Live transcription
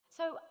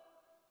So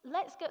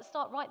let's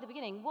start right at the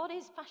beginning. What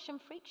is Fashion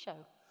Freak Show?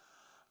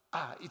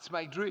 It's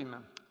my dream,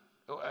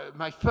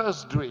 my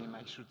first dream,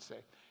 I should say,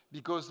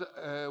 because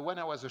when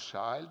I was a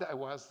child, I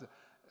was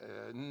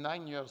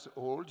 9 years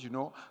old, you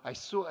know, I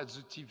saw at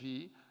the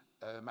TV,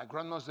 my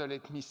grandmother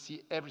let me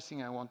see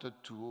everything I wanted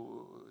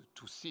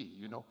to see,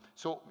 you know,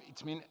 so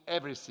it means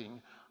everything,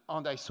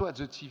 and I saw at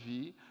the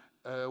TV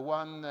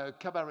one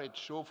cabaret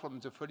show from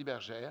the Folies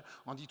Bergère,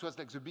 and it was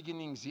like the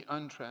beginning, the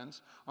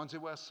entrance, and there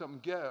were some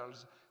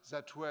girls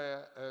that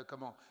were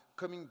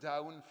coming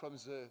down from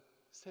the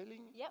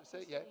ceiling,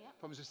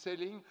 from the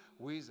ceiling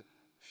with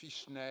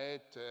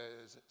fishnet,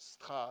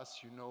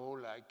 strass, you know,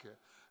 like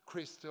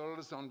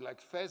crystals and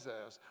like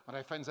feathers, and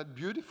I find that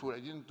beautiful. I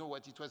didn't know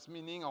what it was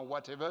meaning or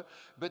whatever,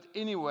 but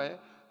anyway,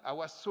 I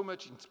was so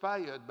much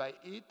inspired by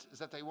it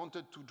that I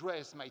wanted to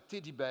dress my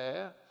teddy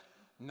bear,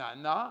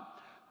 Nana.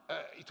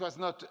 It was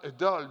not a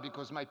doll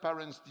because my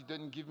parents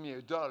didn't give me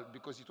a doll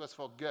because it was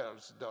for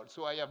girls' doll.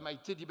 So I have my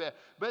teddy bear,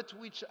 but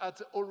which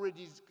had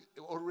already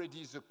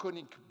the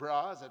conic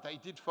bra that I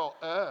did for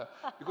her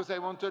because I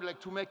wanted like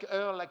to make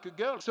her like a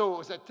girl.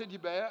 So that teddy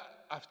bear,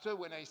 after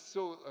when I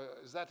saw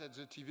that at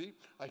the TV,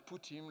 I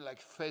put him like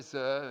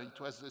feather. It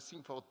was the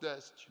thing for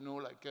dust, you know,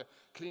 like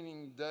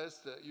cleaning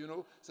dust, you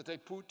know, that I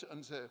put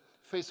on the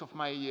face of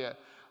my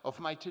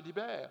teddy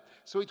bear.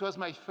 So it was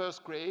my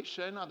first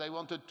creation, and I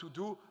wanted to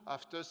do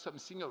after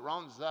something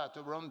around that,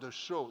 around the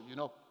show, you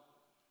know.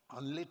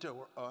 And later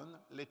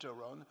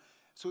on,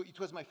 so it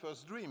was my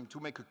first dream to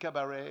make a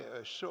cabaret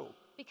show.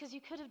 Because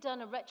you could have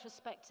done a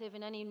retrospective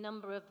in any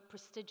number of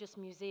prestigious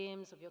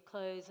museums of your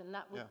clothes, and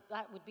that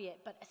would be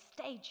it. But a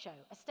stage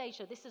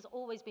show, this has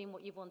always been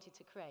what you've wanted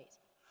to create.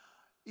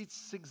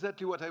 It's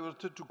exactly what I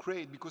wanted to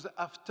create, because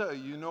after,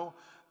 you know,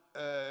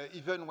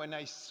 even when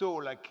I saw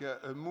like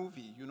a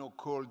movie, you know,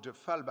 called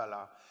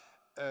Falbala,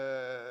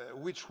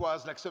 which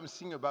was like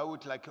something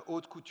about like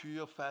haute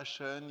couture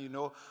fashion, you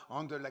know,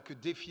 under like a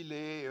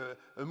défilé,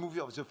 a movie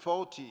of the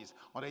 40s,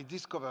 and I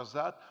discovered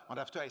that, and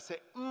after I say,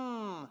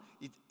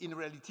 it in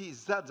reality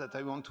is that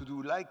I want to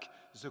do, like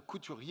the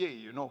couturier,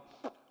 you know.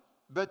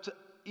 But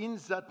in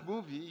that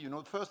movie, you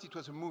know, first it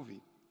was a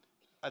movie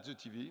at the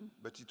TV,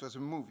 but it was a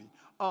movie,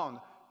 and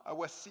I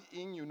was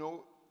seeing, you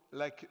know,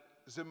 like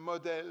the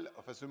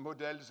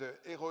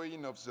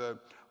heroine of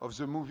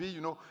the movie,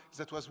 you know,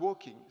 that was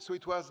walking. So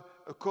it was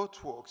a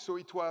catwalk. So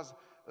it was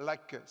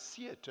like a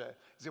theater.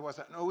 There was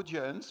an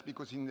audience,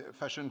 because in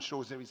fashion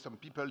shows there is some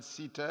people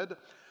seated.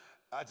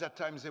 At that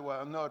time, they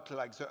were not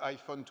like the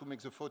iPhone to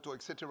make the photo,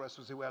 etc.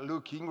 So they were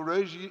looking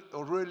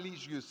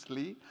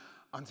religiously,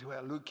 and they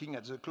were looking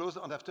at the clothes,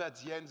 and after, at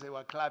the end, they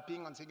were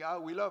clapping and saying,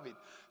 we love it.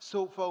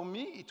 So for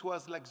me, it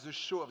was like the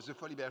show of the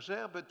Folies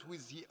Bergère, but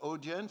with the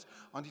audience,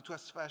 and it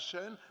was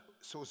fashion,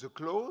 so the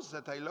clothes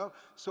that I love,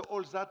 so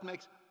all that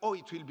makes,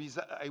 it will be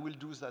that, I will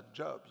do that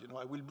job, you know,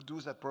 I will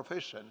do that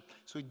profession.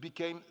 So it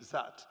became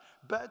that.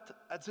 But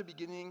at the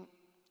beginning,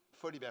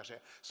 Folies Bergère.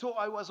 So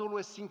I was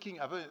always thinking,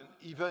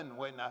 even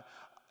when,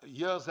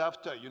 years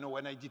after, you know,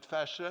 when I did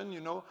fashion,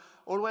 you know,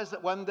 always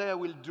one day I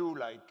will do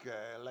like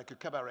a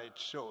cabaret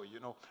show, you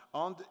know,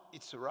 and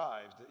it's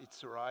arrived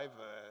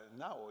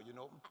now, you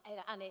know.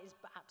 And it is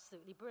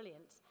absolutely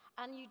brilliant.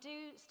 And you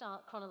do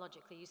start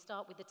chronologically. You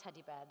start with the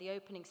teddy bear. The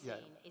opening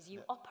scene is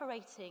you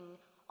operating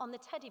on the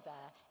teddy bear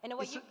in a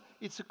way.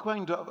 It's a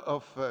kind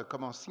of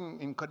thing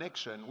in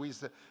connection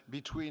with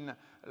between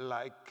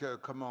like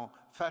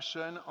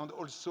fashion and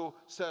also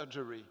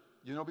surgery.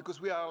 You know, because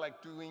we are like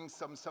doing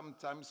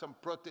sometimes some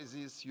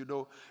prosthesis, you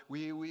know,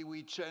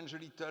 we change a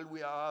little,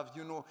 we have,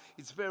 you know,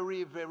 it's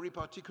very, very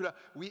particular.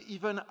 We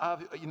even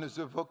have in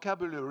the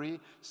vocabulary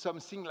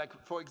something like,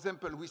 for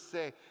example, we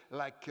say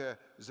like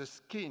the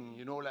skin,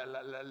 you know,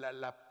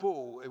 la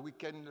peau, we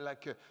can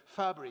like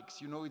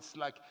fabrics, you know, it's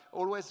like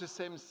always the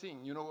same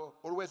thing, you know,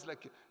 always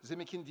like they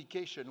make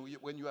indication,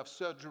 when you have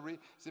surgery,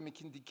 they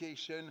make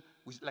indication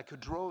with like a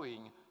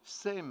drawing.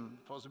 Same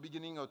for the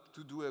beginning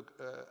to do a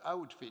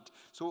outfit.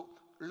 So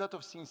a lot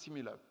of things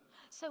similar.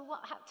 So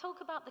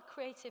talk about the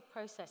creative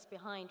process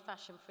behind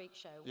Fashion Freak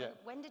Show.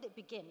 When did it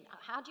begin?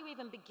 How do you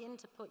even begin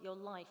to put your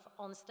life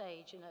on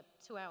stage in a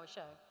 2-hour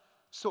show?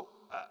 So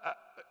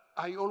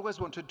I always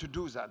wanted to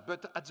do that,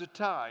 but at the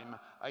time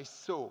I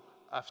saw,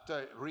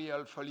 after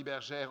real Folies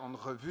Bergère on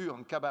revue,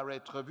 on cabaret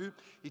revue,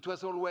 it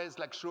was always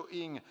like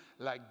showing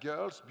like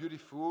girls,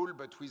 beautiful,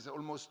 but with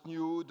almost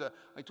nude.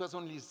 It was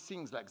only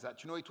things like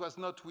that, you know, it was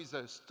not with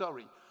a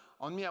story.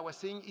 On me, I was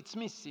saying, it's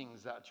missing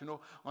that, you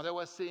know, and I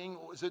was saying,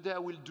 the day I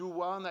will do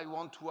one, I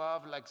want to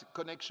have like the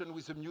connection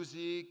with the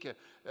music,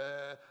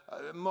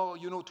 more,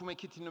 you know, to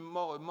make it in a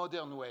more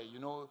modern way, you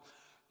know.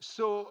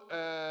 So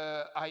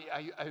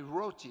I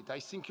wrote it. I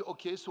think,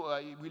 okay, so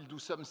I will do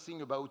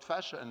something about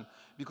fashion,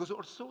 because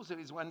also there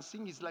is one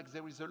thing, is like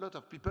there is a lot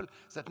of people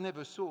that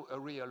never saw a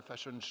real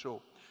fashion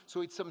show.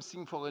 So it's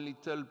something for a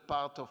little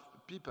part of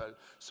people.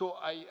 So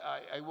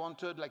I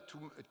wanted like to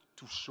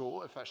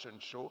show a fashion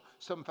show,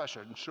 some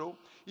fashion show,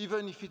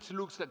 even if it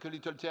looks like a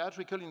little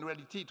theatrical, in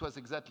reality it was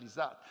exactly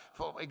that.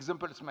 For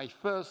example, it's my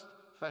first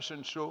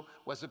fashion show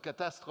was a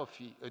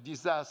catastrophe, a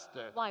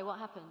disaster. Why? What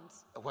happened?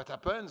 What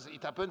happens?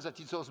 It happens that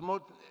it was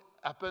more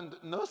happened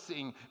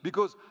nothing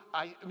because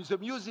the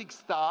music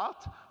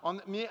start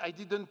on me. I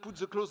didn't put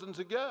the clothes on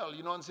the girl,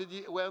 you know, and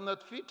they were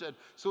not fitted.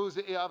 So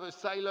they have a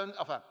silent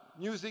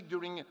music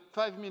during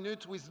 5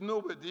 minutes with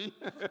nobody,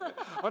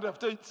 and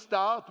after it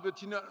start,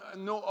 but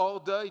no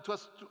order. It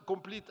was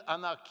complete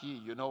anarchy,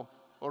 you know,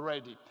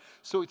 already.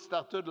 So it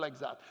started like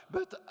that.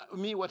 But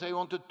me, what I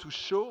wanted to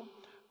show.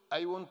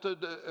 I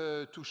wanted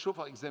to show,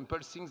 for example,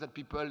 things that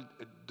people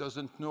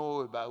doesn't know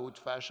about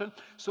fashion.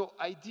 So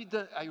I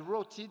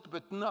wrote it,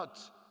 but not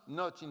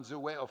in the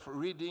way of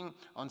reading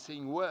and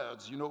saying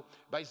words, you know,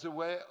 by the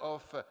way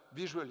of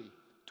visually,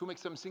 to make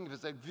something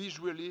that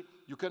visually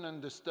you can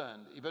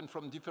understand. Even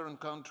from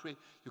different countries,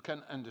 you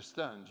can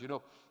understand, you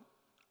know.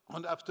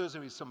 And after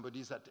there is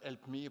somebody that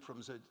helped me from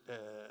the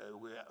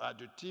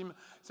other team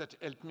that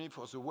helped me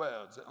for the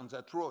words, and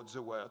that wrote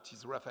the words,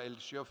 is Raphael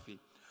Schioffi.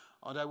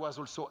 And I was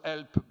also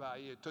helped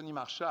by Tony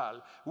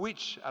Marshall,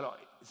 which,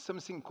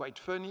 something quite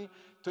funny,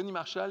 Tony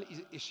Marshall,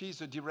 she's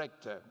a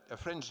director, a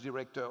French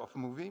director of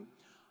movie,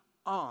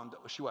 and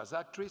she was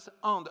actress,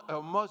 and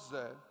her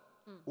mother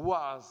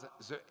was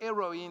the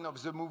heroine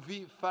of the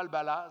movie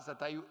Falbala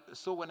that I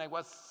saw when I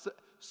was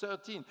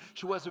 13.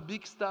 She was a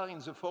big star in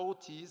the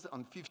 40s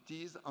and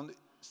 50s and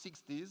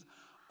 60s,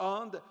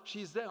 and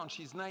she's there, and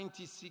she's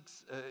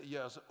 96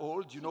 years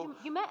old, you know.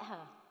 You met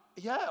her?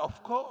 Yeah,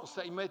 of course,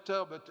 I met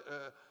her, but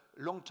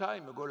long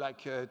time ago,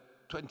 like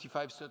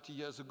 25, 30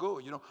 years ago,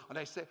 you know. And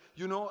I say,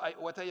 you know,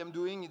 what I am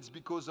doing, it's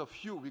because of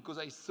you, because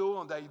I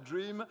saw and I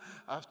dream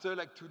after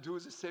like to do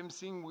the same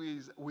thing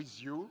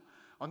with you.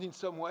 And in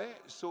some way,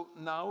 so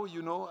now,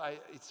 you know,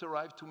 it's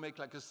arrived to make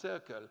like a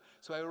circle.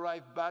 So I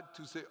arrived back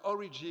to the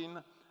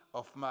origin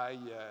of my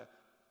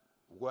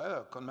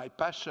work, on my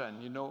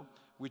passion, you know,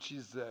 which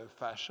is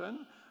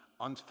fashion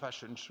and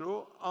fashion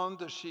show. And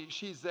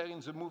she's there in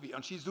the movie,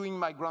 and she's doing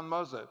my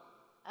grandmother.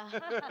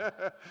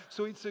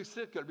 So it's a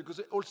circle,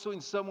 because also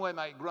in some way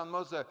my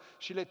grandmother,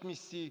 she let me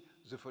see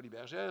the Folies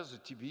Bergère, the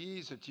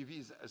TV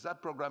is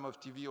that program of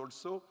TV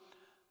also.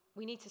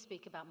 We need to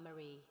speak about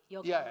Marie,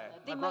 your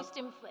grandmother, the most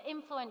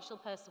influential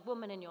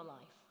woman in your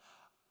life.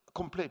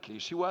 Completely.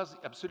 She was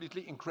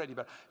absolutely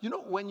incredible. You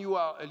know, when you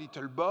are a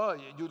little boy,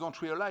 you don't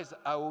realize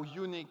how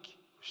unique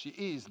she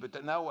is,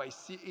 but now I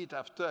see it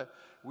after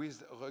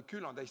with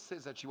recul, and I say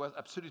that she was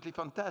absolutely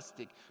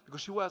fantastic, because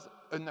she was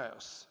a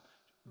nurse.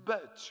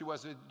 But she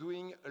was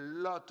doing a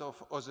lot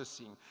of other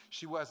things.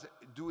 She was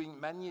doing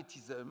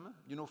magnetism,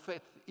 you know,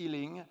 faith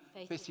healing,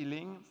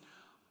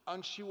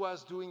 and she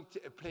was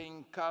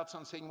playing cards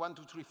and saying 1,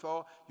 2, 3,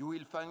 4. You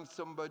will find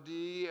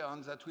somebody,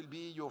 and that will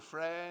be your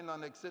friend,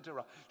 and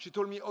etc. She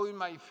told me, oh, in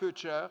my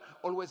future,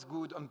 always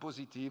good and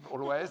positive,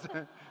 always.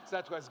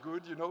 That was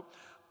good, you know.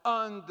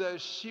 And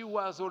she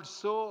was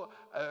also,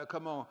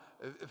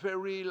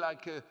 very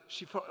like,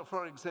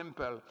 for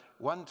example,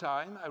 one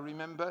time, I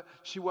remember,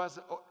 she was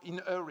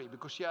in a hurry,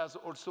 because she was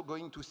also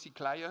going to see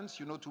clients,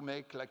 you know, to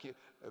make like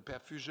a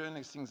perfusion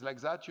and things like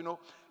that, you know,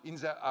 in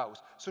their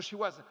house. So she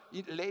was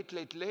late,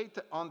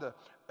 and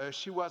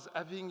she was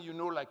having, you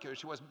know, like,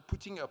 she was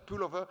putting her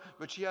pullover,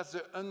 but she has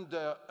the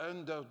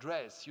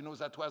underdress, you know,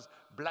 that was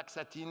black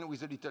satin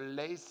with a little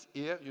lace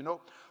here, you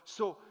know.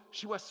 So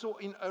she was so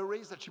in a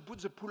hurry that she put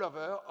the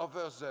pullover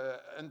over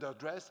the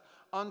underdress,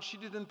 and she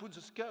didn't put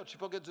the skirt. She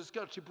forgot the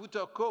skirt. She put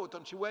her coat,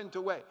 and she went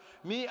away.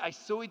 Me, I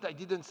saw it. I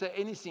didn't say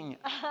anything,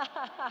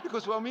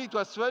 because for me it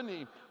was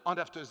funny. And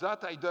after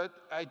that,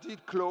 I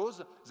did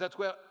clothes that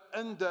were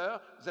under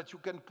that you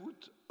can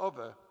put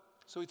over.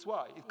 So it's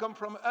why it comes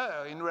from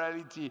her. In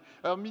reality,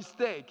 her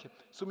mistake.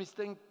 So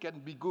mistake can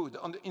be good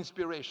and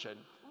inspiration.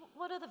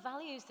 What other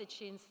values did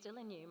she instill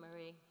in you,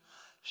 Marie?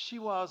 She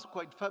was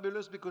quite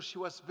fabulous, because she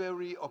was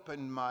very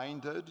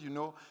open-minded, you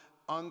know,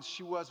 and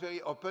she was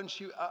very open.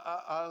 She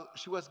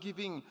was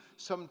giving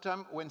some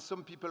time when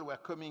some people were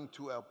coming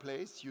to her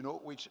place, you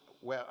know,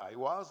 where I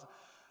was.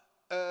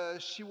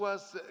 She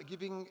was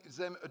giving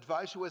them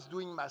advice. She was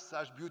doing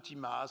massage, beauty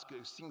mask,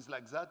 things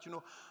like that, you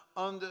know.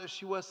 And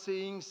she was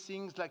saying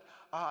things like,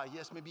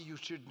 yes, maybe you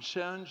should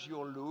change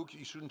your look.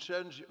 You should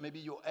change maybe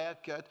your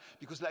haircut,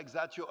 because like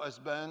that your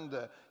husband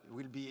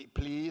will be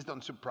pleased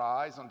and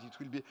surprised, and it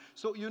will be...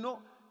 So, you know,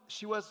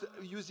 she was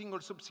using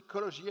also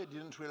psychology. I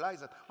didn't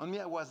realize that. And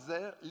me, I was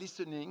there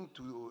listening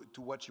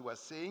to what she was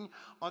saying,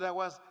 and I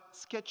was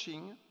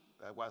sketching.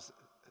 I was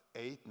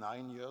 8,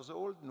 9 years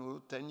old,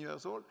 no, 10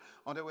 years old,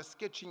 and I was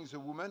sketching the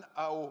woman,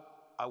 how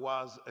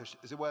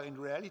they were in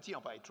reality,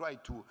 and I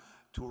tried to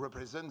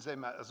represent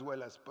them as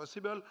well as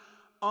possible,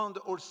 and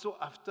also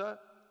after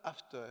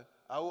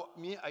how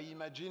I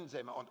imagine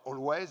them, and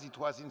always it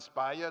was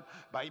inspired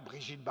by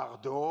Brigitte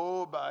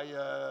Bardot, by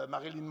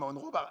Marilyn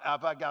Monroe, by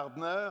Ava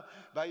Gardner,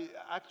 by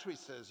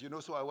actresses, you know,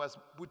 so I was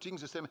putting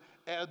the same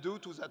hairdo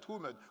to that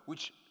woman,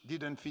 which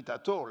didn't fit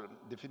at all,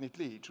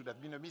 definitely. It should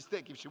have been a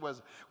mistake if she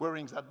was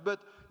wearing that, but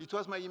it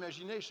was my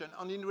imagination,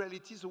 and in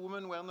reality the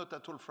women were not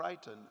at all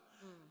frightened.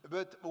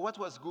 But what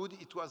was good,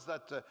 it was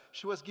that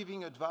she was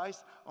giving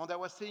advice, and I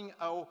was saying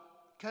how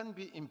can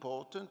be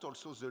important,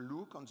 also the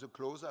look on the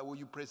clothes, how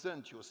you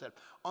present yourself,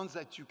 on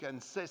that you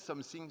can say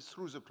something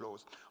through the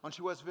clothes. And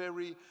she was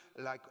very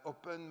like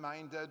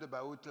open-minded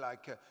about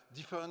like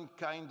different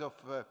kind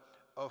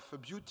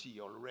of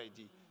beauty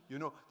already. You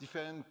know,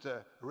 different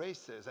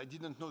races. I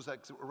didn't know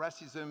that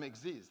racism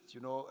exists, you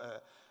know,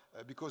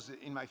 because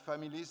in my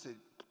families, they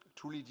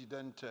truly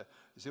didn't,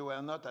 they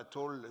were not at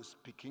all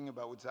speaking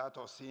about that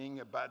or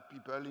seeing bad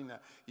people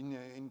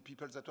in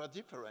people that were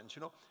different,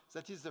 you know.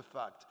 That is the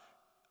fact.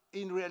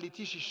 In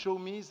reality, she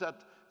showed me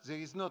that there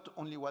is not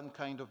only one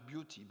kind of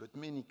beauty, but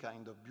many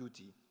kind of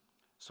beauty.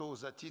 So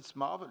that it's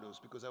marvelous,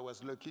 because I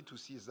was lucky to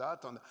see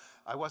that, and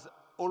I was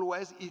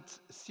always,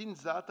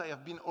 since that, I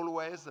have been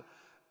always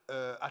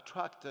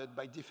attracted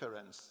by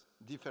differences.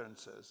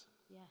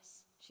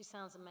 Yes, she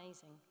sounds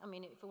amazing. I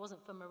mean, if it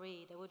wasn't for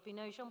Marie, there would be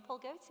no Jean-Paul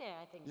Gaultier,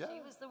 I think. Yeah.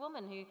 She was the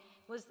woman who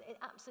was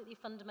absolutely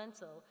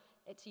fundamental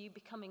to you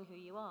becoming who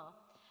you are.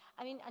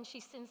 I mean, and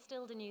she's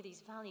instilled in you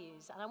these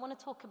values. And I want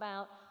to talk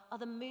about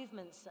other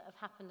movements that have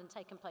happened and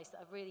taken place that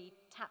have really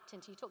tapped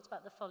into. You talked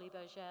about the Folies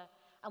Bergère,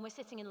 and we're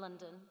sitting in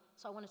London,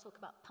 so I want to talk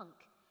about punk,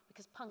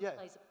 because punk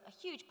plays a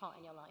huge part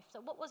in your life. So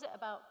what was it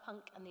about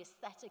punk and the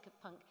aesthetic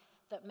of punk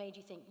that made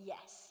you think,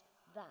 yes,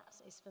 that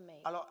is for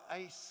me? Alors,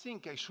 I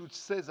think I should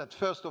say that,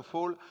 first of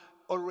all,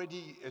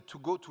 already to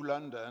go to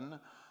London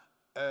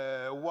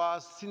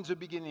was since the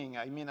beginning.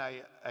 I mean,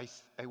 I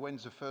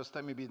went the first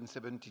time maybe in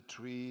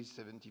 73,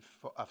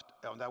 74,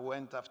 and I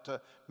went after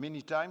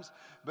many times.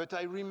 But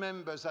I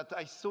remember that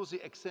I saw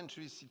the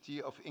eccentricity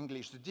of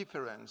English, the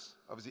difference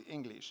of the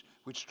English,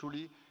 which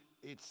truly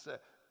it's...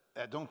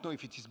 I don't know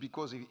if it is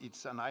because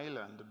it's an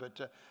island, but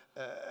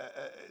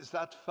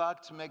that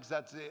fact makes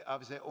that they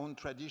have their own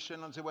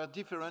tradition, and they were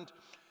different,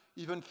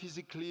 even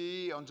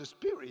physically, and the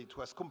spirit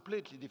was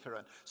completely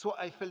different. So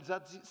I felt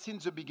that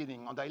since the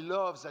beginning, and I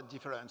love that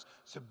difference.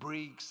 The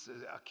bricks,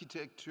 the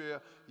architecture,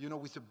 you know,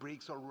 with the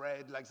bricks all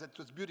red, like that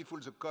was beautiful,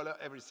 the color,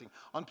 everything.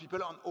 And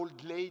people, and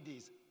old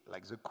ladies,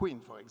 like the Queen,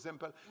 for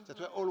example, that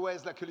were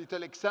always like a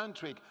little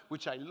eccentric,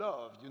 which I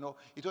loved, you know.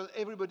 It was,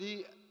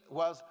 everybody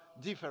was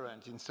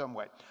different in some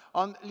way.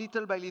 And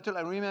little by little,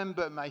 I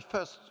remember my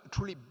first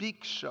truly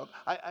big shock.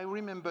 I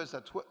remember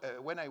that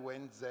when I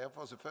went there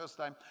for the first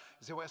time,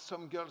 there were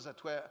some girls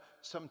that were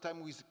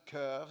sometimes with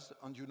curves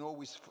and, you know,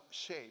 with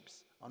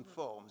shapes and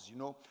forms, you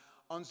know.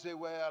 And they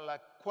were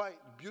like quite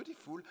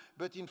beautiful,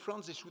 but in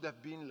France they should have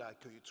been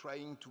like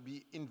trying to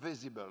be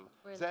invisible.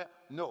 Really? There,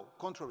 no,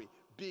 contrary.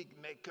 Big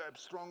makeup,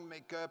 strong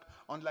makeup,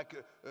 and like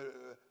a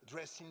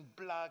dress in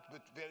black,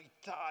 but very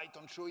tight,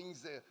 and showing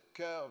the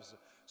curves.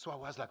 So I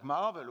was like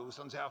marvelous,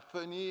 and they are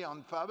funny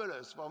and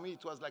fabulous. For me,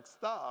 it was like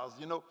stars,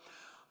 you know.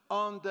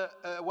 And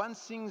one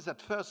thing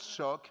that first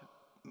shock,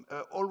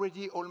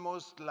 already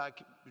almost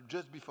like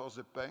just before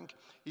the punk,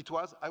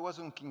 I was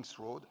on King's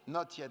Road,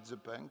 not yet the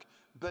punk,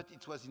 but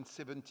it was in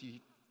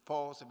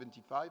 74,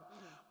 75,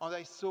 and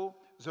I saw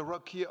the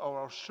Rocky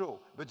Horror Show,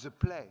 but the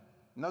play,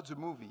 not the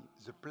movie,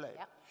 the play.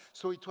 Yep.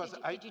 So it was.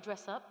 Did you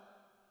dress up?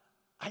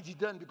 I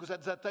didn't, because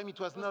at that time it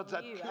was not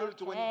that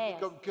cult when it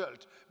became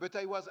cult. But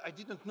I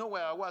didn't know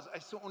where I was. I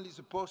saw only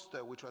the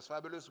poster, which was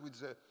fabulous, with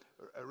the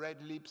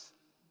red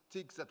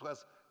lipstick that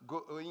was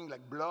going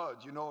like blood,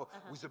 you know,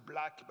 with a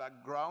black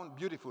background,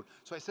 beautiful.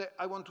 So I said,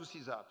 I want to see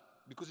that,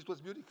 because it was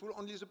beautiful,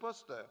 only the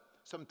poster.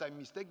 Sometimes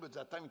mistake, but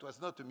that time it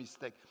was not a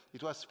mistake.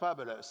 It was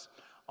fabulous.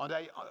 And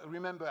I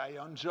remember I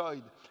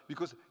enjoyed,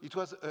 because it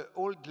was an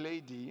old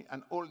lady,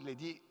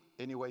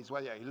 anyways, why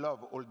I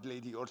love old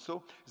lady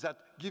also, that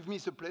give me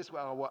the place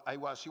where I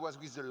was. She was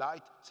with the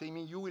light, saying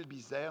me, you will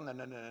be there, na.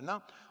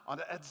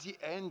 And at the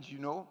end, you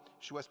know,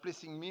 she was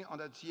placing me,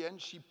 and at the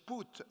end, she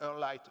put her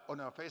light on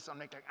her face and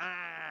make like,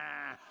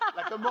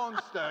 like a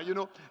monster, you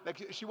know,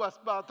 like she was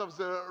part of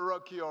the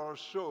Rocky Horror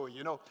Show,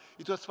 you know.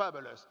 It was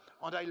fabulous.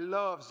 And I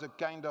love the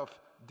kind of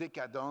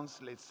decadence,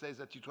 let's say,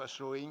 that it was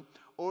showing.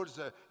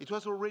 It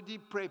was already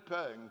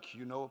pre-punk,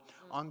 you know,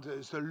 and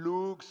the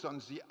looks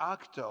and the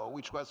actor,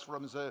 which was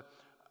from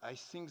I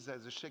think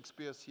that the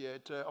Shakespeare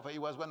Theatre, he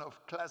was one of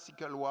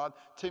classical one,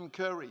 Tim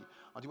Curry,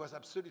 and he was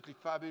absolutely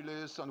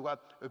fabulous, and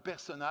what a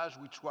personage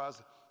which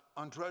was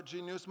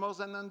androgynous, more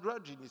than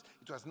androgynous.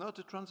 It was not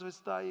a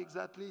transvestite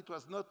exactly, it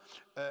was not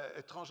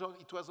a transgender,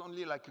 it was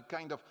only like a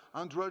kind of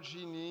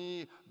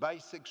androgyny,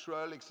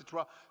 bisexual,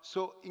 etc.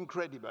 So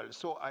incredible.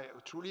 So I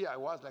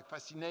was like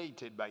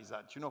fascinated by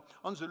that, you know.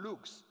 On the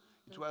looks,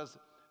 it was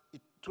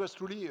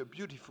truly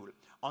beautiful.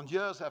 And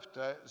years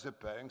after, the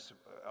punks,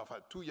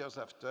 2 years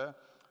after,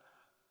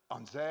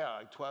 and there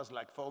it was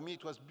like, for me,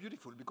 it was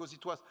beautiful, because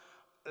it was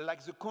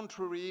like the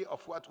contrary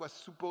of what was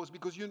supposed,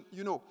 because you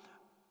know,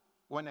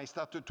 when I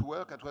started to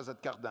work, it was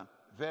at Cardin,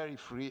 very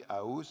free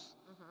house,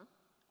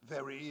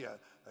 very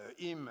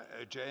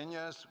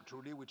genius,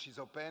 truly, which is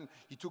open.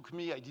 He took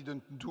me, I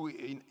didn't do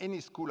in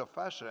any school of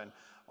fashion,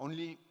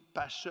 only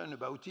passion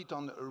about it,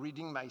 on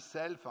reading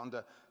myself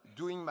and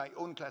doing my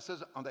own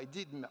classes, and I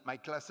did my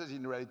classes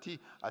in reality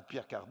at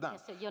Pierre Cardin.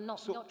 Yes, so you're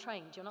not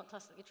trained, you're not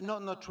classically trained? No,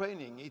 not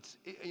training.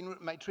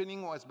 My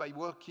training was by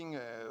working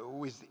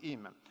with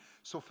him.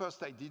 So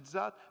first I did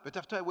that, but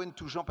after I went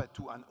to Jean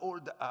Patou, an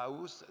old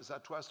house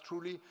that was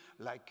truly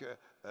like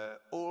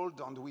old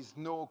and with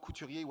no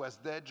couturier was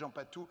dead, Jean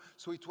Patou.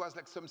 So it was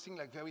like something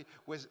like very,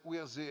 where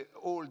the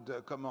old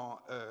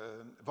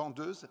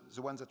vendeuses,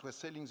 the ones that were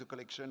selling the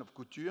collection of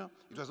couture.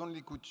 It was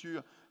only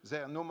couture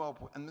there, no more,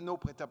 no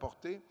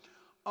prêt-à-porter.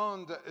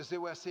 And they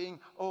were saying,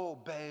 oh,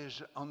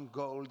 beige and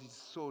gold is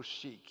so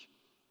chic.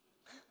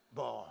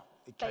 Bon.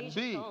 It can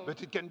be,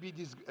 but it can be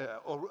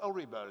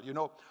horrible, you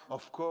know,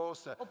 of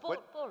course. Or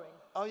boring.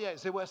 Oh, yeah,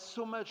 there was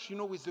so much, you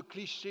know, with the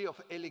cliché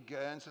of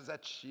elegance,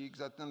 that chic,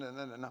 that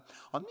no.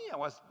 On me, I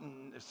was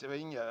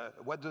saying,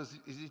 what does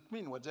it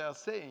mean, what they are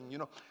saying, you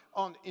know.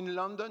 In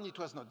London, it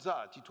was not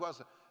that. It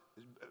was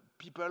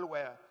people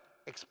were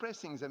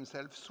expressing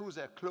themselves through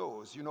their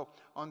clothes, you know,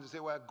 and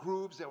there were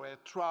groups, there were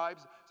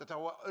tribes that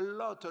were a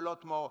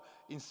lot more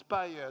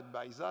inspired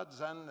by that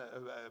than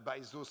by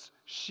those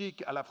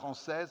chic à la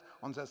française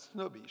and the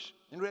snobbish.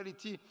 In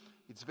reality,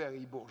 it's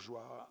very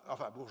bourgeois,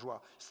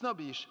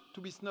 snobbish,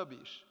 to be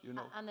snobbish, you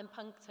know. And then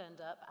punk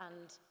turned up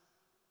and...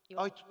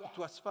 It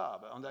was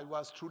fab, and I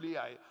was truly,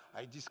 I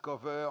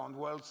discovered on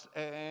World's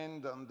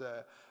End, and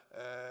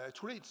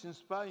truly it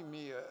inspired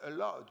me a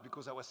lot,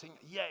 because I was saying,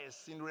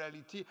 yes, in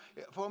reality,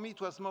 for me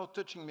it was more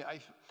touching me.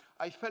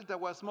 I felt I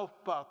was more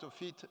part of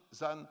it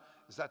than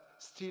that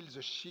still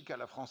the chic à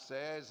la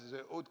française,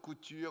 the haute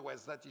couture, where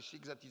that is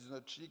chic, that is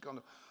not chic,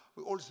 and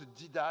all the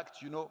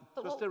didact, you know,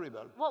 it was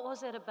terrible. What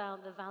was it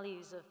about the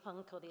values of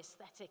punk or the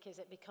aesthetic? Is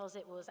it because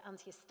it was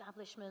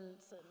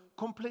anti-establishment?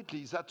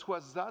 Completely, that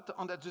was that,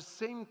 and at the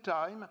same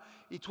time,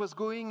 it was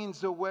going in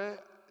the way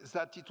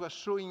that it was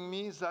showing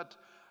me that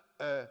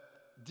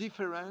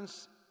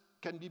difference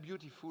can be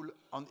beautiful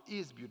and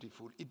is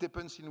beautiful. It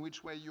depends in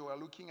which way you are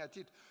looking at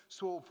it.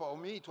 So for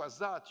me, it was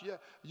that. Yeah.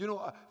 You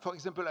know, for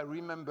example, I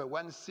remember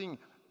one thing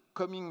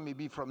coming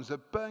maybe from the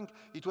punk.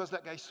 It was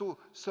like I saw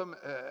some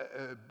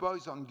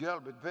boys and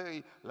girls, but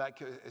very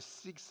like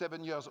 6,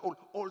 7 years old,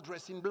 all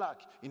dressed in black.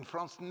 In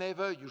France,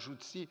 never you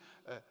should see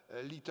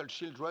little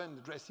children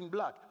dressed in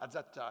black at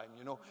that time,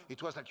 you know.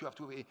 It was like you have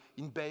to be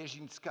in beige,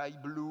 in sky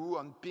blue,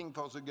 and pink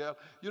for the girl.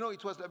 You know,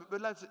 it was like, but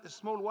like a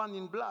small one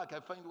in black,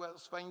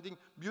 was finding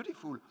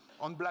beautiful.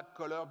 On black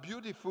color,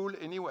 beautiful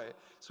anyway.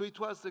 So it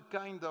was the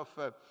kind of...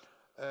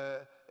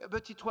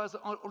 but it was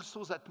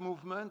also that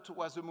movement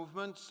was a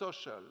movement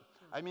social.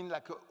 I mean,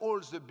 like all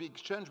the big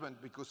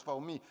changement, because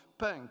for me,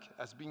 punk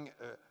has been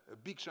a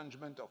big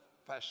changement of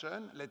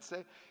fashion, let's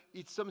say.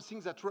 It's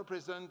something that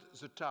represents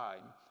the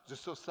time, the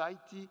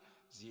society,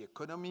 the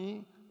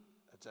economy.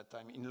 At that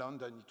time in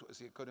London,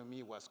 the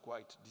economy was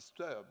quite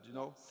disturbed, you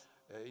know,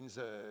 in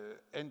the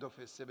end of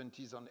the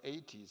 70s and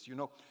 80s, you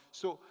know.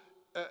 So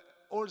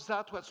all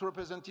that was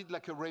represented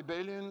like a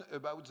rebellion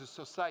about the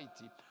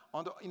society.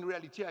 And in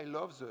reality, I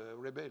love the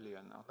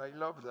rebellion. I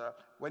love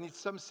when it's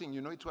something,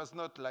 you know, it was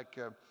not like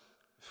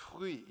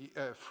free.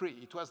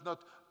 It was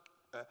not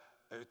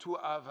to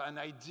have an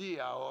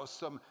idea or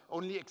some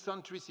only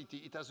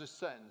eccentricity. It has a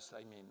sense,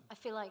 I mean. I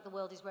feel like the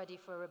world is ready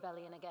for a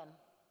rebellion again.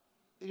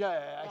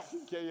 Yeah, I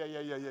think, yeah.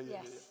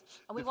 Yes,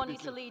 and we want you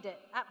to lead it.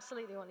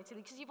 Absolutely want you to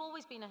lead, because you've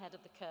always been ahead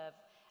of the curve.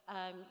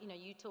 You know,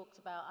 you talked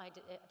about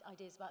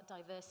ideas about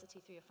diversity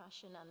through your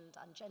fashion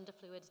and gender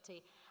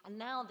fluidity,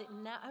 and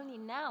only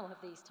now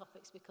have these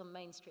topics become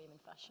mainstream in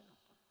fashion.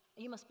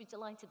 You must be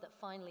delighted that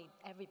finally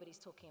everybody's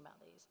talking about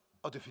these.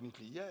 Oh,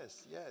 definitely,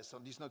 yes,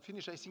 and it's not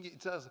finished. I think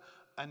it has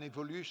an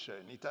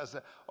evolution. It has,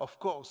 of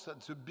course,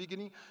 at the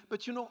beginning,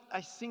 but you know,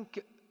 I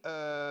think,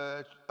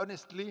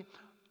 honestly,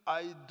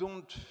 I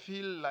don't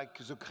feel like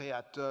the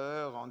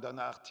creator and an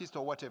artist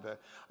or whatever.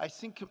 I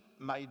think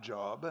my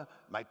job,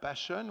 my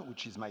passion,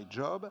 which is my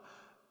job,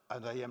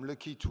 and I am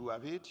lucky to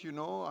have it, you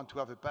know, and to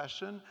have a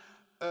passion,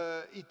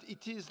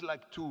 it is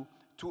like to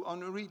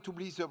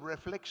be the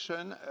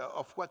reflection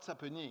of what's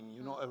happening,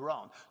 you know,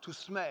 around, to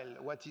smell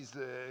what is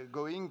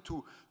going,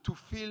 to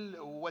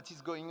feel what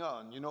is going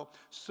on, you know.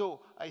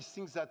 So I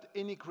think that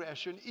any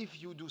creation,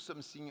 if you do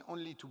something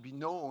only to be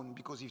known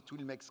because it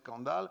will make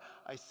scandal,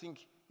 I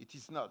think it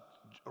is not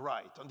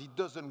right, and it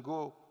doesn't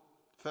go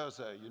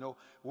further, you know.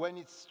 When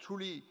it's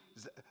truly,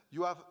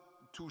 you have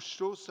to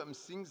show some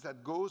things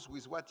that goes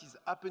with what is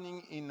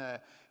happening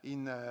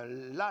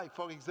in life.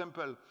 For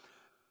example,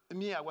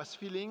 me, I was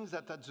feeling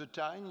that at the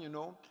time, you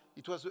know,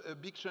 it was a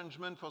big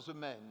changement for the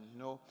men, you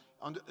know,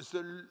 and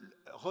the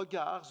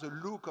regard, the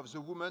look of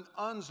the woman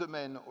and the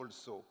men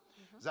also.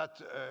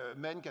 That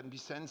men can be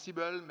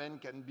sensible, men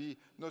can be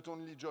not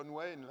only John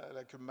Wayne,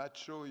 like a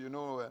macho, you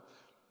know,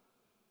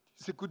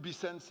 they could be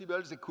sensible,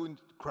 they could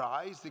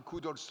cry, they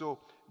could also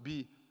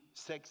be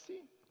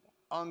sexy,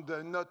 and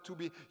not to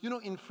be... You know,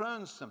 in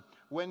France,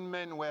 when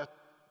men were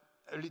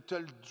a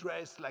little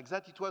dressed like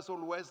that, it was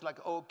always like,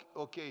 oh,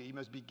 okay, he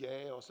must be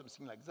gay or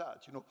something like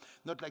that, you know.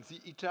 Not like the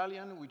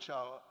Italian, which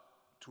are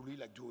truly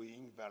like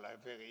doing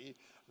very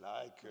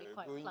like...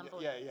 going,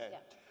 yeah.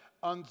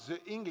 And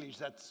the English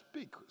that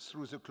speak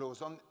through the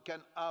clothes and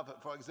can have,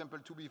 for example,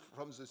 to be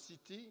from the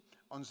city,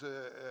 and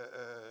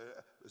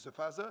the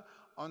father,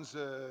 and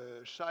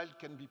the child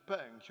can be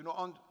punk, you know.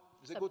 And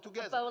they go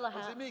together. Bowler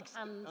And they mix,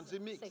 and they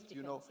mix,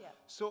 you know. Pins, yeah.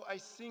 So I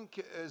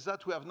think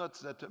that we have not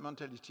that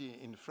mentality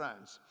in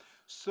France.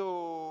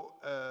 So,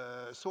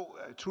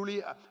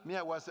 truly, me,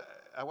 I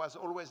was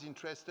always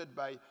interested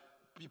by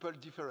people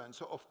different.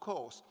 So of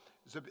course,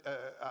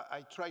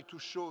 I try to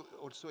show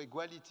also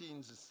equality in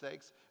the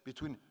sex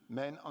between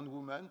men and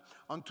women,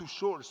 and to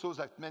show also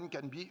that men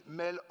can be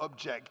male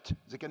object.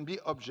 They can be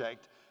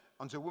object,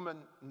 and the woman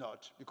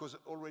not, because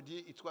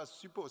already it was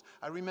supposed.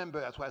 I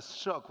remember I was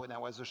shocked when I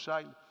was a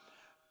child,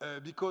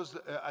 because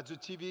at the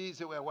TV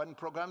there were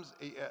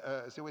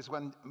there was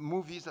one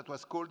movie that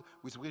was called,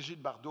 with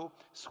Brigitte Bardot,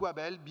 Sois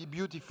belle, be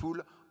beautiful,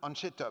 and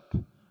shut up.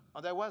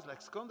 And I was like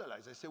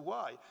scandalized. I said,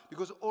 why?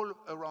 Because all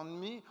around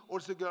me, all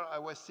the girls I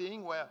was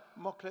seeing were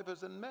more clever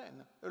than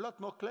men, a lot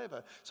more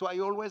clever. So I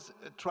always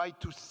tried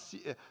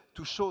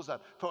to show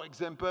that. For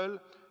example,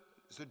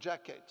 the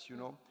jacket, you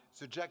know,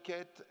 the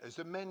jacket,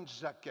 the men's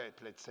jacket,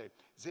 let's say,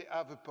 they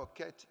have a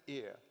pocket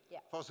here. Yeah.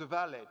 For the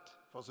valet,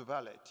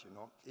 you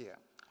know, here.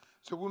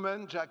 The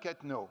woman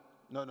jacket, no,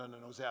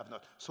 they have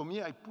not. So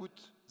me, I put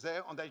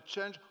there, and I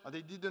change, and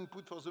they didn't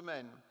put for the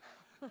men.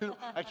 You know,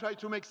 I try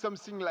to make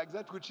something like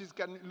that, which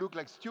can look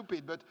like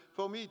stupid, but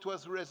for me it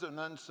was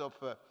resonance of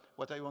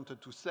what I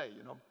wanted to say,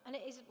 you know. And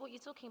it is, what you're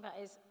talking about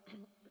is,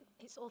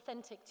 it's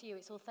authentic to you,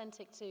 it's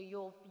authentic to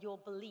your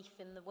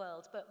belief in the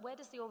world, but where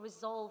does your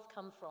resolve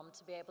come from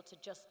to be able to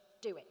just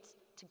do it?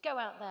 To go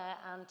out there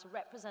and to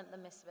represent the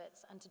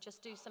misfits and to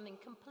just do something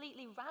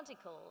completely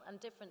radical and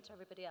different to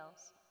everybody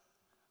else?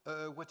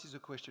 What is the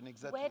question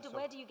exactly?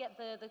 Where do you get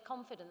the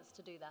confidence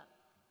to do that?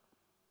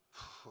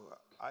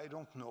 I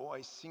don't know.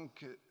 I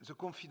think the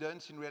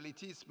confidence in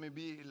reality is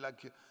maybe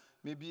like,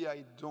 maybe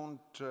I don't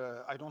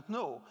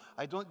know.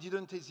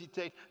 Didn't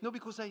hesitate. No,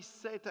 because I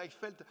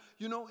felt,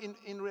 you know,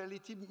 in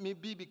reality,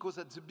 maybe because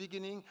at the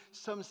beginning,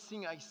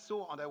 something I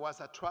saw and I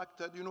was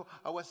attracted, you know,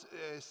 I was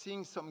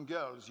seeing some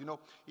girls, you know,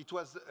 it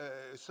was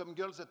some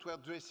girls that were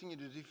dressing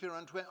in a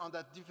different way and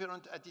that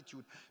different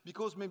attitude.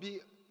 Because maybe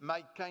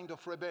my kind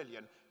of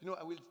rebellion, you know,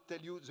 I will tell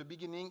you, the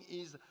beginning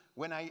is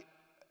when I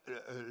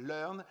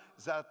learn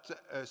that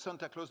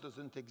Santa Claus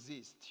doesn't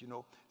exist, you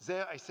know.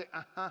 There I say,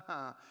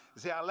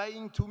 they are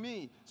lying to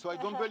me, so I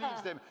don't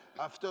believe them.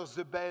 After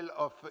the bell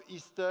of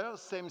Easter,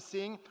 same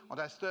thing, and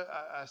I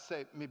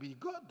say, maybe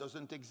God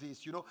doesn't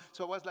exist, you know.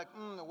 So I was like,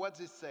 what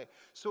they say?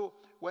 So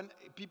when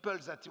people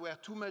that were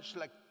too much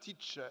like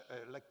teacher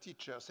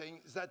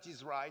saying, that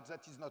is right,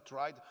 that is not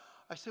right,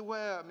 I say,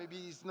 well, maybe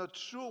it's not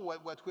sure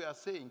what we are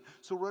saying.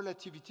 So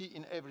relativity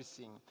in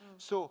everything.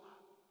 So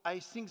I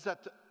think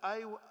that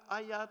I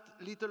had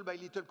little by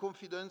little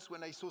confidence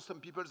when I saw some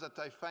people that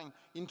I find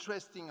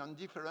interesting and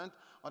different,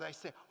 and I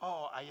say,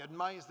 oh, I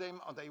admire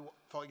them, and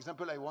for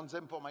example, I want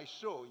them for my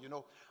show, you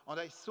know. And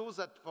I saw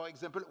that, for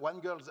example, one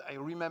girl I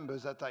remember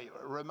that I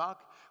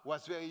remarked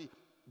was very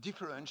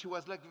different. She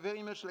was like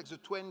very much like the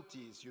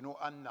 20s, you know,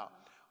 Anna.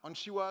 And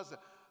she was,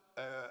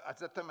 at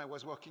that time I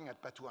was working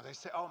at Patou, and I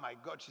said, oh my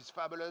God, she's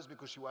fabulous,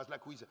 because she was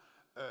like with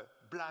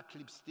black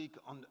lipstick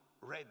and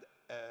red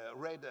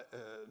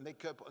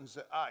makeup on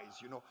the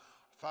eyes, you know,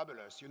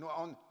 fabulous, you know,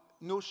 on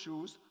no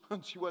shoes,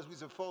 and she was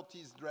with a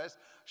 40s dress,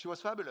 she was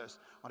fabulous.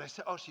 And I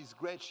said, oh, she's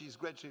great, she's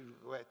great.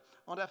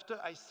 And after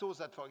I saw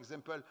that, for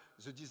example,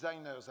 the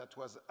designer that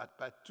was at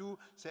Patou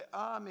said,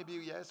 maybe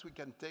yes, we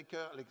can take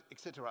her,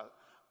 etc.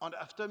 And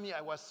after me,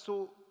 I was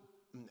so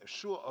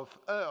sure of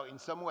her in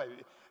some way.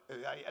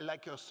 I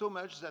like her so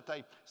much that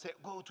I said,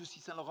 go to see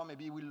Saint Laurent,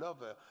 maybe we'll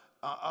love her.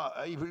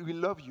 I will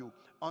love you.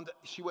 And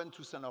she went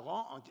to Saint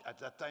Laurent, and at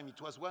that time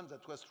it was one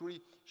that was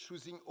really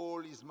choosing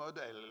all his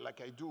model,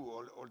 like I do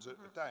all the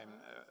time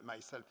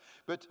myself.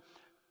 But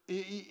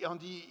he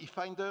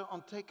find her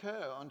and take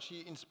her, and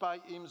she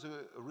inspired him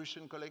the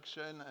Russian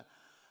collection.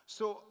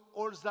 So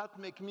all that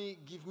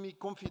give me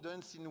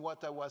confidence in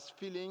what I was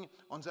feeling,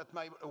 and that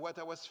what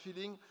I was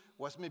feeling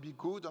was maybe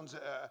good, and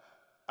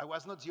I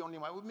was not the only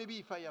one. Maybe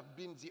if I have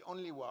been the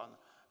only one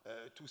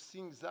to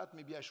think that,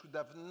 maybe I should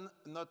have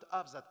not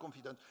have that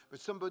confidence. But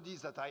somebody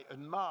that I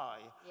admire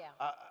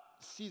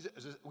sees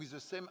with the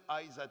same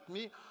eyes at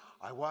me,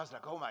 I was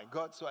like, oh my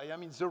God, so I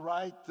am in the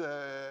right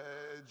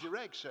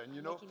direction,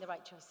 you know. Making the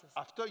right choices.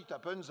 After it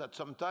happens that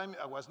sometimes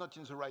I was not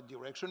in the right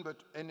direction, but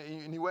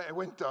anyway, I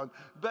went on.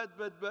 But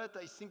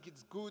I think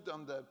it's good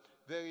and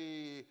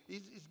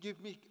it gives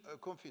me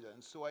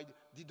confidence, so I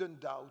didn't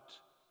doubt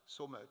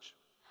so much.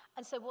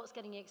 And so what's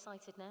getting you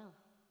excited now?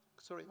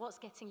 Sorry? What's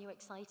getting you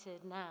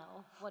excited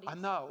now?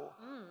 Now?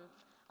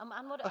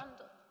 And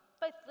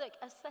both like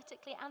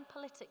aesthetically and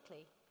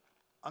politically.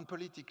 And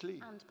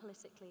politically. And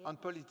politically.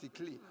 And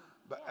politically.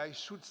 But I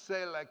should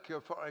say, like,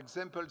 for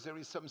example, there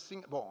is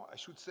something, I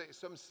should say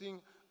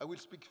something, I will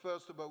speak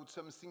first about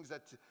something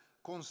that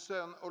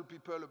concern all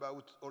people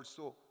about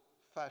also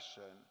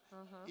fashion.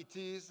 It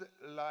is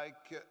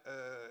like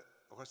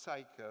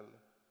recycle,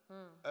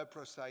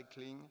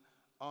 up-recycling,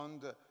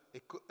 and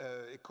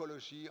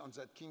ecology, and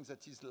that thing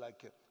that is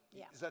like,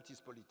 that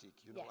is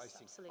politics, you know, yes, I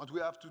think. Absolutely. And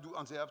we have to do,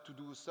 and they have to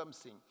do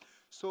something.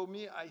 So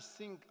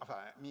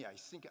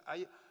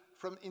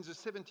from in the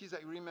 70s,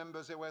 I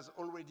remember there was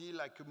already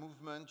like a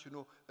movement, you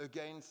know,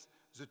 against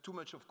the too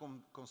much of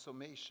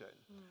consummation.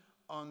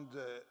 And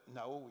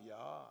now we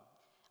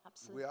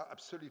are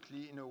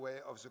absolutely in a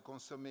way of the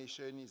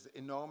consummation is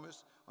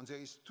enormous, and there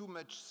is too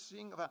much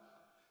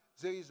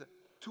there is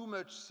too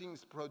much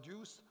things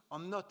produced,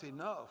 and not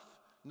enough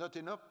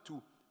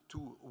to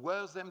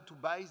wear them, to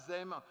buy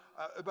them,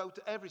 about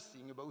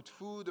everything, about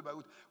food,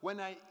 about... When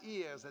I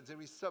hear that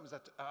there is some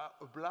that are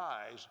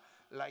obliged,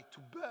 like to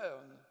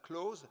burn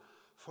clothes,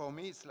 for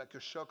me it's like a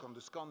shock and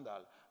a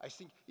scandal. I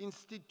think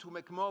instead to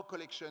make more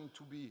collection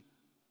to be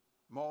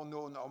more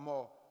known or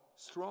more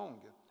strong,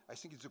 I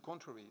think it's the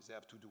contrary they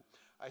have to do.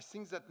 I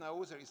think that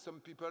now there is some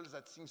people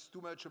that think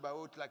too much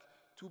about like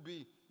to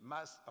be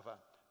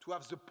to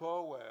have the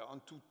power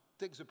and to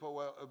take the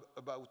power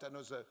about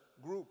another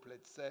group,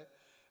 let's say,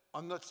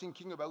 and not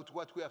thinking about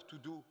what we have to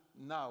do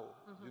now,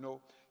 you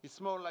know.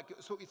 It's more like,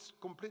 so it's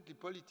completely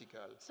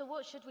political. So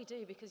what should we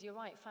do? Because you're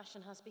right,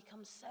 fashion has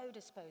become so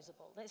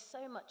disposable. There's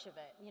so much of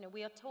it. You know,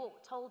 we are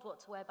told what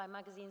to wear by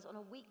magazines on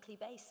a weekly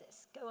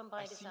basis. Go and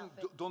buy this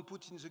outfit. Don't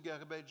put in the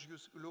garbage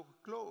your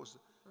clothes.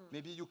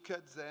 Maybe you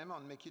cut them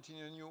and make it in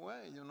a new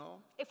way, you know.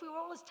 If we were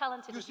all as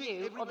talented as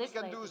you, or this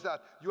everybody can do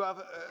that. You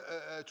have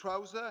a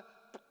trouser,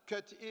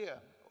 cut here.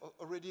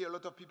 Already a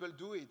lot of people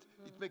do it.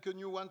 It make a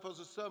new one for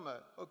the summer.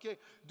 Okay,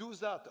 do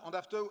that. And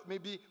after,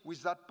 maybe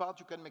with that part,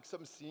 you can make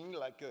something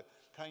like a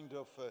kind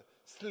of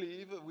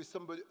sleeve with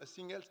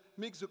something else.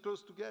 Mix the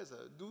clothes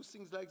together. Do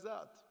things like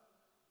that.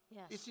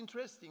 Yes. It's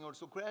interesting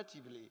also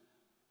creatively.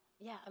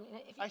 Yeah, I mean,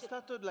 I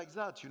started like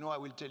that, you know, I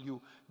will tell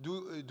you,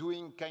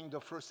 doing kind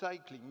of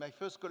recycling. My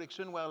first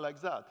collection were like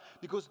that.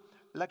 Because,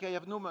 like I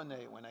have no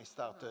money when I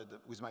started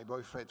with my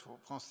boyfriend,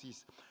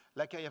 Francis,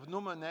 like I have no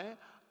money,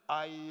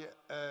 I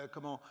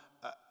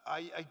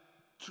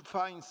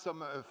find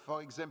some,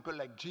 for example,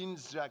 like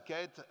jeans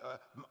jacket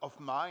of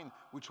mine,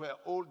 which were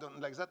old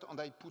and like that, and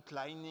I put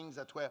linings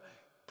that were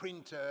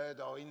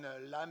printed or in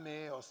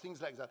lame or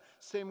things like that.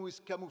 Same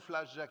with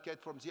camouflage jacket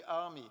from the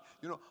army,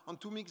 you know, and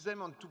to mix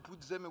them and to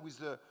put them with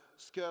the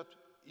skirt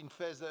in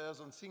feathers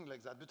and things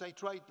like that. But I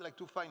tried like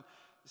to find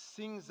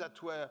things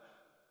that were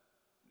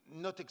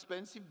not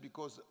expensive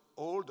because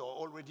old or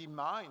already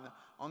mine,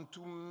 and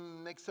to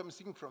make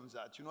something from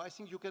that. You know, I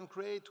think you can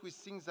create with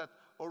things that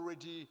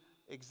already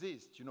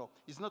exist, you know.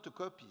 It's not a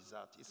copy,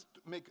 that. It's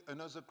to make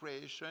another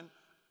creation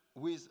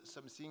with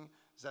something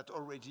that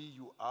already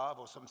you have,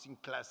 or something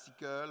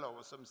classical,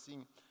 or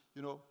something,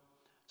 you know.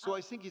 So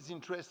I think it's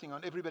interesting,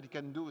 and everybody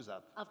can do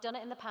that. I've done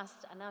it in the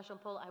past, and now,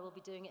 Jean-Paul, I will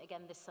be doing it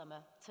again this summer.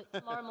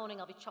 Tomorrow morning,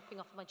 I'll be chopping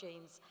off my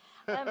jeans.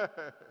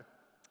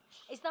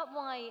 Is that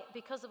why,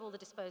 because of all the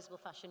disposable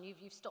fashion,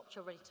 you've stopped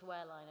your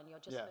ready-to-wear line and you're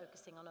just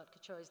focusing on haute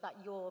couture? Is that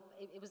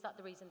was that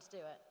the reason to do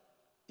it?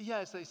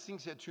 Yes, I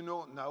think that, you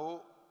know,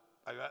 now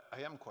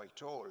I am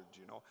quite old,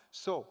 you know.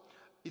 So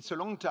it's a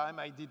long time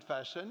I did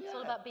fashion. It's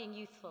all about being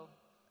youthful.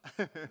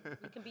 You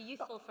can be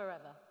youthful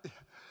forever.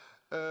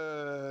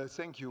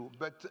 Thank you.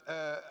 But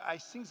I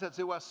think that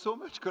there was so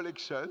much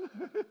collection,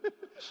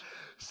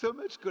 so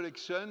much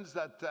collections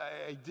that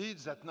I did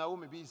that now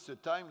maybe it's the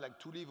time like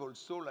to live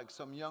also like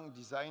some young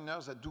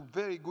designers that do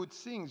very good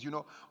things, you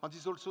know, and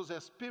it's also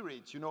their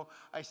spirit, you know.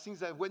 I think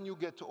that when you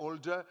get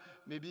older,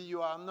 maybe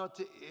you are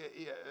not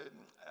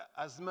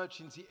as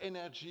much in the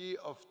energy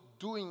of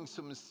doing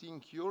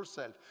something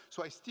yourself.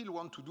 So I still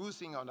want to do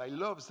things, and I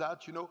love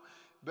that, you know.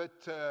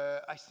 But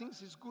I think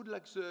it's good,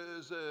 like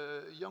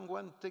the young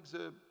one takes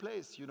the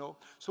place, you know.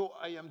 So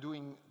I am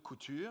doing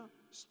couture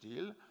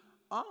still,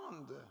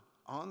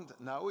 and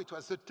now it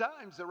was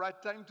the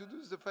right time to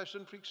do the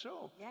Fashion Freak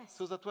Show. Yes.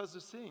 So that was the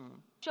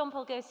thing.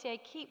 Jean-Paul Gaultier,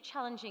 keep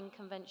challenging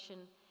convention,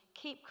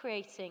 keep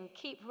creating,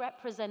 keep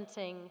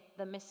representing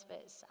the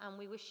misfits, and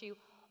we wish you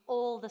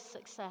all the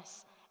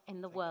success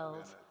in the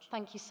world.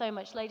 Thank you so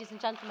much, ladies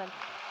and gentlemen.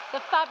 The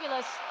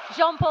fabulous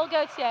Jean-Paul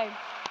Gaultier.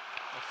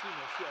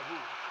 Merci à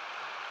vous.